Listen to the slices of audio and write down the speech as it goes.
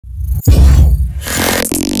I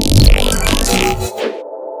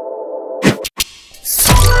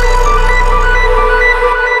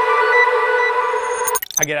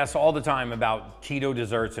get asked all the time about keto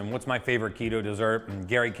desserts and what's my favorite keto dessert. And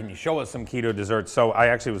Gary, can you show us some keto desserts? So I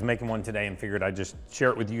actually was making one today and figured I'd just share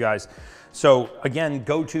it with you guys. So again,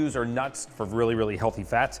 go-tos are nuts for really, really healthy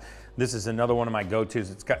fats. This is another one of my go-tos.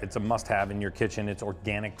 It's a must-have in your kitchen. It's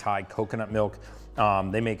organic Thai coconut milk.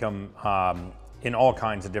 They make them in all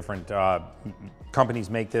kinds of different companies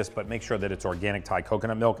make this, but make sure that it's organic Thai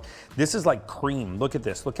coconut milk. This is like cream. Look at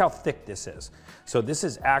this. Look how thick this is. So this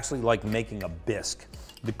is actually like making a bisque.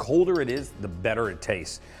 The colder it is, the better it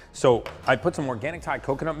tastes. So I put some organic Thai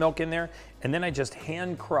coconut milk in there, and then I just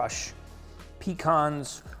hand crush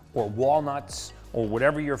pecans or walnuts or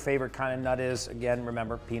whatever your favorite kind of nut is. Again,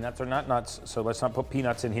 remember, peanuts are not nuts, so let's not put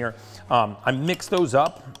peanuts in here. I mix those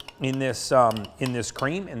up in this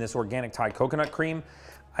cream, in this organic Thai coconut cream.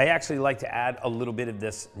 I actually like to add a little bit of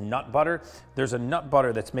this nut butter. There's a nut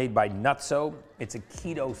butter that's made by Nutso. It's a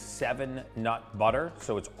Keto 7 nut butter,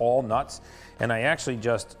 so it's all nuts. And I actually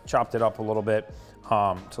just chopped it up a little bit.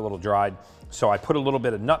 It's a little dried. So I put a little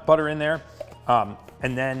bit of nut butter in there.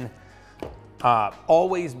 And then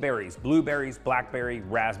always berries, blueberries, blackberry,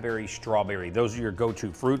 raspberry, strawberry. Those are your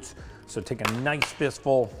go-to fruits. So take a nice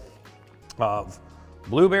fistful of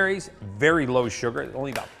blueberries, very low sugar,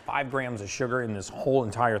 only about 5 grams of sugar in this whole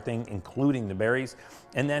entire thing, including the berries.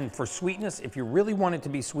 And then for sweetness, if you really want it to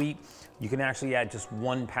be sweet, you can actually add just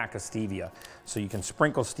 1 pack of stevia. So you can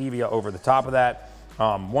sprinkle stevia over the top of that.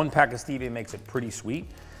 1 pack of stevia makes it pretty sweet.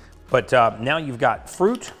 But now you've got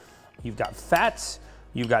fruit, you've got fats,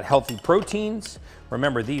 you've got healthy proteins.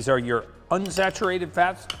 Remember, these are your unsaturated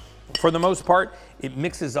fats. For the most part, it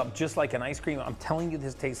mixes up just like an ice cream. I'm telling you,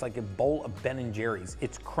 this tastes like a bowl of Ben & Jerry's.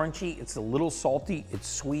 It's crunchy, it's a little salty, it's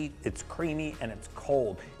sweet, it's creamy, and it's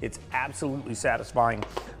cold. It's absolutely satisfying.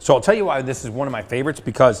 So I'll tell you why this is one of my favorites,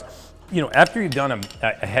 because, you know, after you've done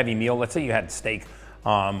a heavy meal, let's say you had steak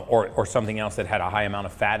or something else that had a high amount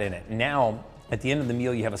of fat in it. Now, at the end of the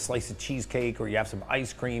meal, you have a slice of cheesecake or you have some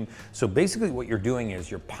ice cream. So basically what you're doing is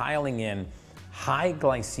you're piling in high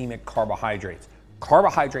glycemic carbohydrates.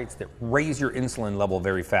 Carbohydrates that raise your insulin level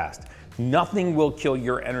very fast. Nothing will kill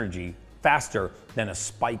your energy faster than a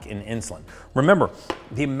spike in insulin. Remember,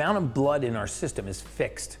 the amount of blood in our system is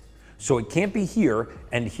fixed. So it can't be here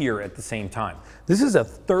and here at the same time. This is a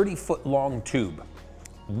 30-foot long tube.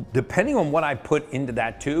 Depending on what I put into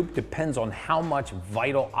that tube depends on how much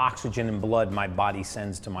vital oxygen and blood my body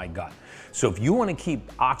sends to my gut. So if you want to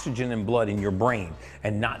keep oxygen and blood in your brain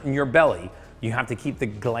and not in your belly, you have to keep the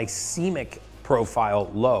glycemic profile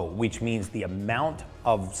low, which means the amount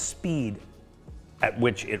of speed at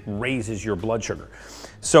which it raises your blood sugar.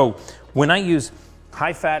 So when I use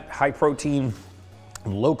high fat, high protein,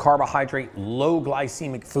 low carbohydrate, low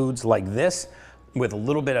glycemic foods like this, with a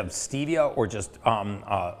little bit of stevia or just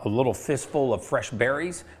a little fistful of fresh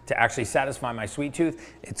berries to actually satisfy my sweet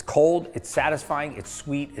tooth. It's cold, it's satisfying, it's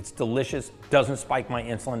sweet, it's delicious, doesn't spike my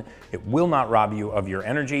insulin. It will not rob you of your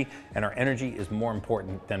energy, and our energy is more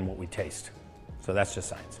important than what we taste. So that's just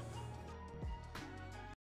science.